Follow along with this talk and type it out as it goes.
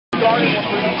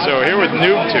So here with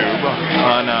noobtoob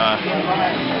on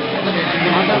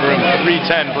room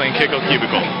 310 playing Kickle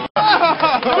Cubicle.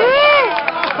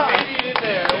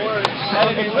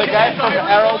 The guy from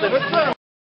Harold and...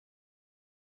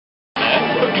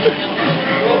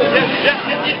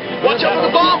 Watch out for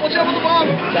the bomb! Watch out for the bomb!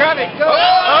 Grab it! Go!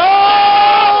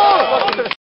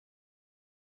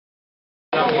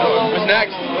 Who's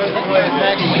next?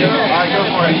 Alright, go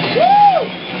for it.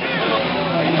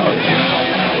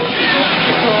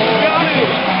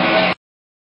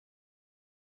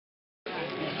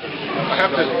 I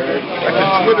have to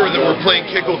Twitter that we're playing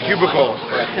Kickle Cubicle.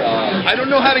 I don't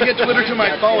know how to get Twitter to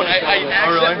my phone. I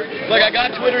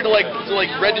got Twitter to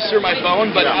register my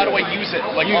phone, but how do I use it?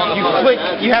 Like you click.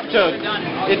 You have to.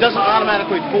 It doesn't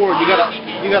automatically forward. You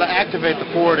gotta activate the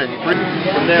forward and bring it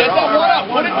from there. Get that one up.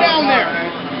 Put it down there.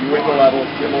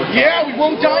 Yeah, we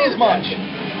won't die as much.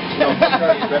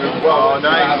 Oh,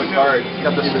 nice.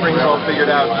 Got the springs all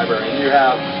figured out. You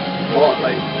have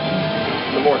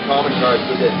the more common cards,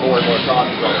 you'll get more and more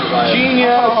common cards.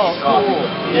 Genius! Oh, cool.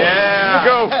 Yeah!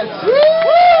 Go! Yes. Woo!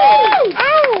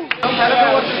 Ow! I don't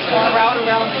know what's the route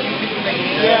around that you can make.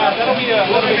 Yeah, that'll be a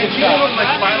good shot.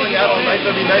 Filing out all night,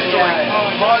 that'd be nice to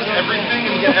pause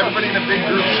everything and get everybody in a big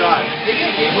group shot.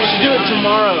 We should do it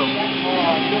tomorrow.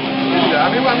 Yeah,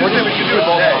 I mean, I'm saying we should do it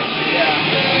today.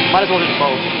 Might as well do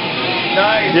both.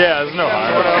 Nice. Yeah, there's no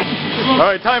harm.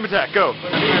 Alright, time attack, go!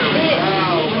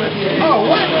 Oh,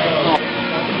 what?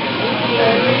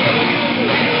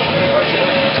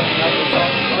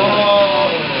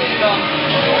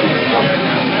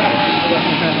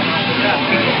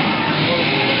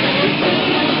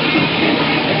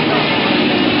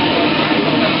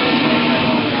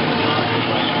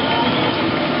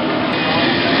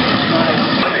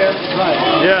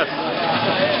 Yes.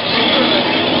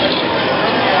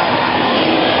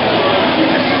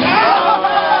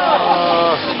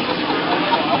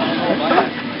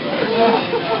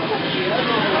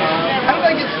 How did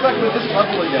I get stuck with this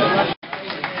level again?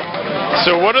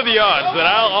 So what are the odds that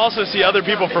I'll also see other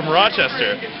people from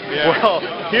Rochester? Yeah. Well,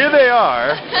 here they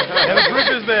are, and the group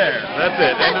is there. That's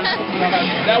it. And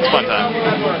it's fun time.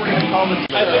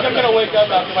 I think I'm gonna wake up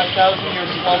after my 1,000-year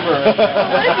slumber.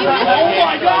 Oh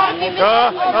my God!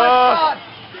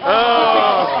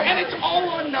 And it's all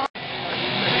on 9.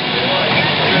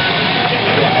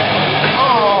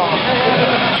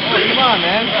 Come on,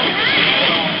 man.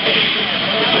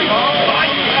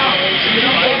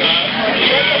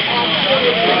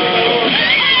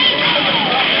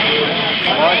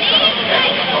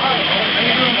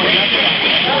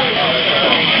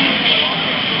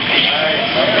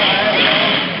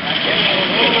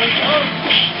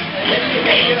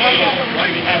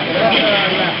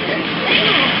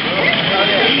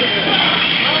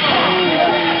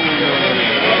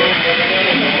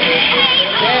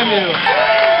 Damn you.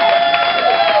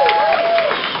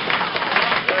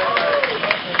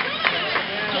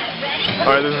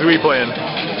 Alright, this is we playing.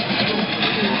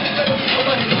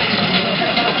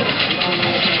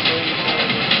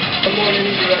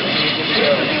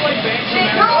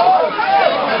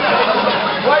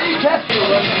 Why are you testing?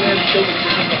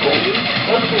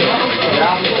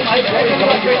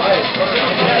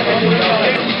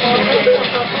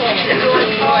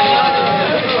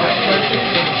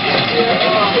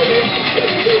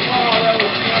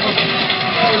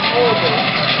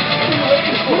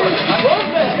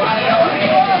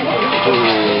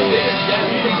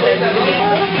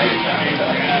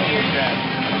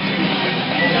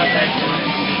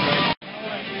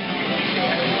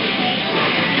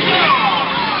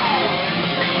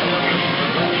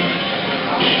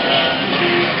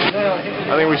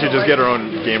 I think we should just get our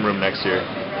own game room next year.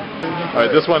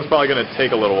 Alright, this one's probably going to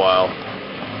take a little while.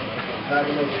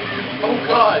 Oh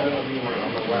God!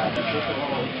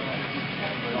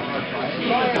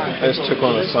 I just took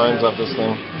one of the signs off this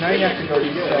thing.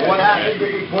 What happened?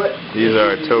 These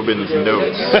are Tobin's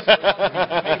notes.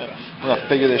 I'm gonna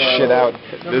figure this shit out.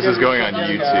 This is going on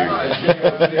YouTube.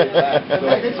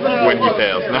 When he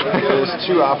fails. No. There's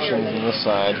two options on this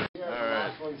side.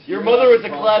 Your mother was a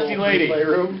classy lady.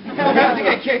 You're about to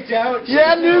get kicked out?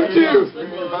 Yeah, noobtoob!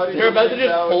 You're about to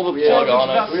just pull the plug on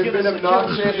us. We've been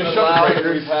obnoxious to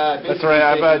showbreakers. That's right,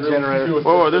 I bought a generator.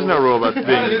 Whoa, there's no rule about being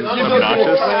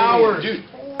obnoxious.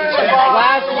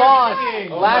 Last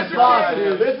boss,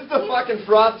 dude. This is the fucking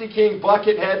Frosty King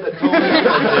Buckethead that Tobin's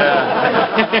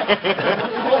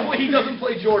Hopefully he doesn't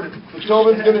play Jordan.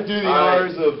 Tobin's gonna do the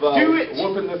honors of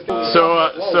whooping this guy.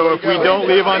 So if we don't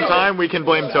leave on time, we can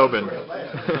blame Tobin.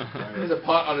 He has a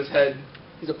pot on his head.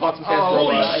 He's a pots and pans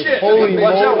Holy robot. shit! Holy moly!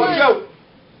 Watch out! Watch out!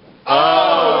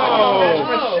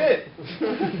 Oh!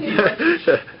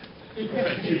 Shit!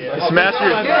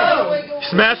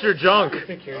 Smash your junk.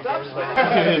 This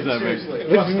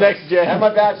is next gen. And my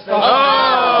badge.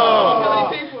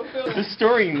 Oh! The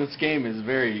story in this game is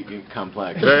very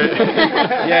complex. Very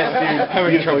Yes, dude.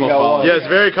 Having trouble following. yes,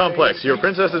 very complex. Your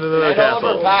princess is in another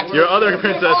castle. Your other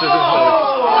princess is in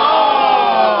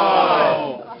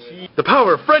the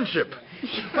power of friendship.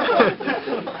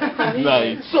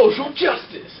 Nice. Social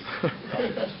justice.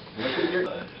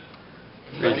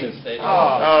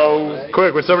 Oh,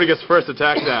 quick! When somebody gets first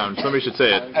attack down, somebody should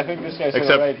say it. I think this guy's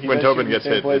Except right. He when lets Tobin you gets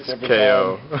hit, manipulate it's different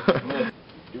KO.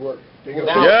 You work.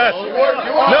 Yes.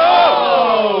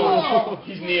 No.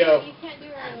 He's Neo. You can't do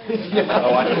it.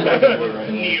 Oh, I think that's right.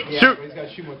 Shoot. He's got to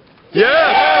shoot with.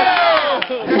 Yes.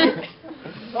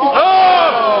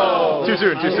 Oh! Too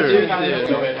soon. Too soon.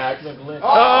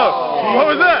 Oh! What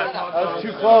was that? That's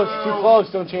too close. Too close.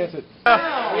 Don't chance it.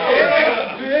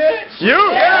 You?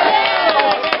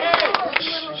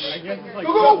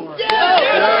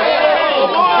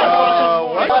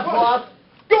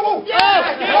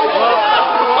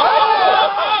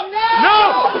 No!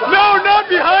 No! Not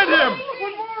behind him!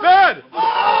 Bad!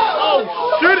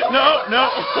 Shoot it! No! No!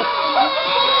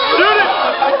 Shoot it!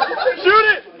 Shoot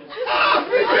it!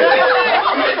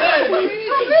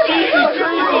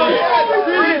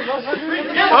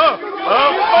 Oh!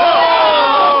 Oh!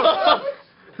 Oh!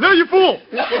 No, you fool!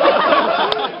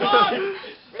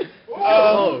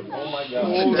 Oh my God.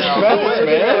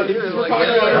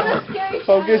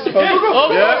 Focus, focus.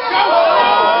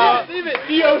 Yeah. Leave it.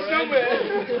 Neo somewhere.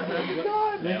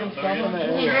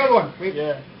 Another one. Wait.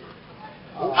 Yeah.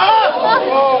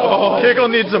 Kickle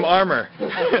needs some armor.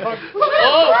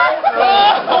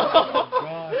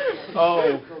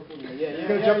 Oh. You're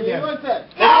gonna jump again.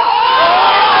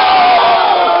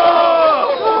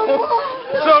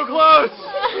 So close!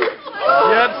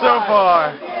 Yet so far.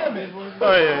 Ay,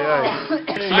 ay, ay. 6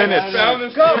 minutes.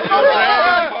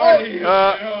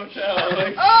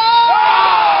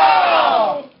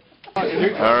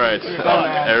 All right.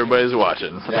 Everybody's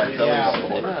watching.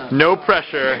 No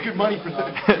pressure.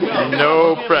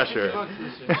 No pressure.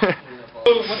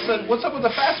 What's up with the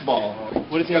fastball?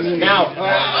 What does he mean? Now.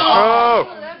 Oh!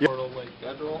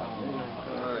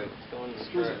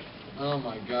 Oh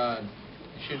my God.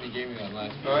 You shouldn't have gave me that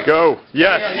last one. Go.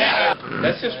 Yes.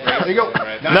 That's just There you go.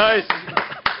 Nice.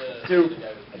 Two.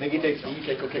 I think he takes three.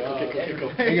 Kickle. There you go.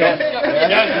 Yes,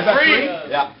 three.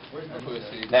 Yeah.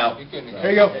 Pussy. Now. You couldn't have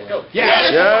There you go.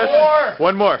 Yes. Yes.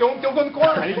 One more. Don't go in the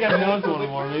corner. He's got no one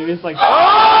more. Maybe it's like.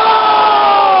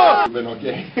 Oh! Been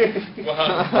okay.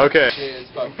 Okay. It's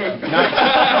fucked up.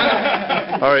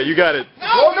 All right, you got it.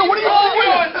 Oh no! What are you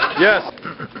doing? Yes.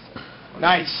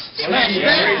 Nice. Smash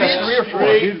that, bitch.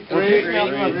 Three.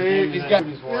 He's got.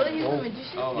 Really? He's a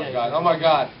magician? Oh my God. Oh my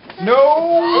God.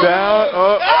 No. Down.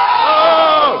 Oh.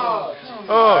 Oh.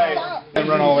 Oh. And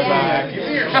run all the way back.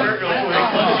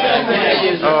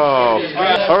 Oh.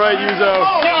 All right, Yuzo.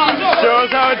 Show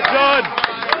us how it's done.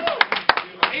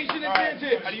 Asian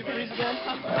advantage. How do you put these again?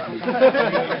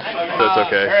 That's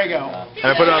okay. There you go. And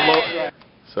I put it on low.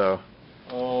 So.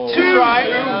 Two. Right.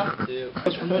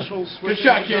 Good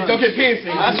shot, kid. Don't get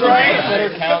fancy. That's right.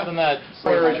 Better count than that.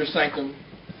 Where is your sanctum?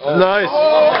 Nice.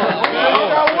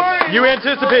 You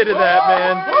anticipated that,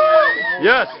 man.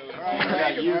 Yes.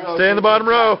 Stay in the bottom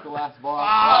row.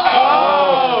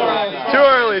 Too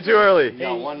early. Too early.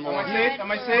 One more. Am I safe?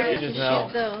 Am I safe? Shit, though.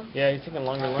 Yeah, you're taking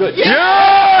longer. Good.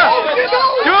 Yeah!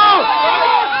 Go!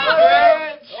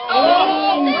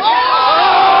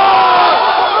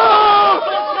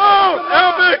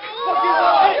 Epic!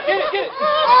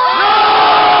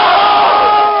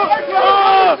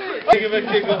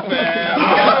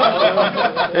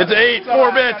 It's 8,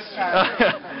 4 bits.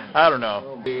 I don't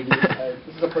know. This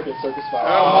is a freaking circus file.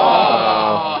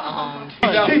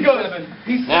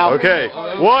 Now. Okay.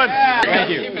 1. Thank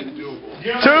you.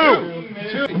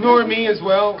 2. Ignore me as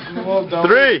well. Well done.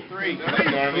 3.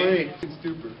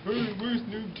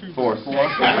 Four. Oh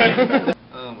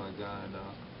my God.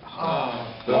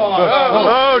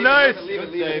 Oh, nice.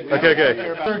 Okay.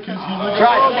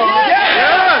 Try.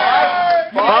 Yes.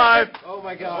 5. Oh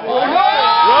my God.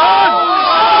 Run!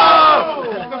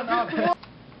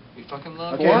 You fucking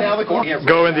love Okay, now the corner.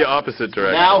 Go in the opposite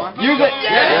direction. Now, use it.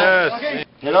 Yes.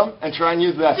 Hit him and try and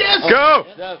use that. Yes. Go!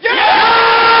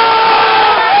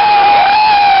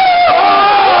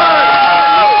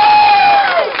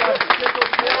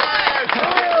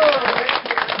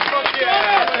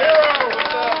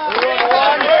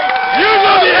 You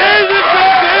know the Asian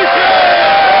sensation!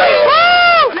 Woo!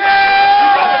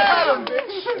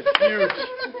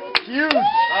 Huge.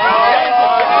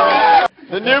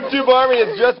 The noobtoob army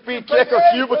has just beat Kickle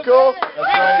Cubicle. Woo!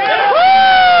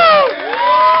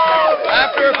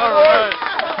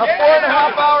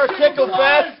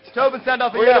 Kicklefest. Tobin, sound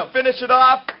off. We're going to finish it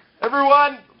off.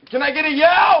 Everyone, can I get a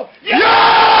yo?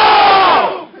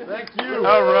 Yo! Thank you.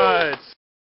 All right.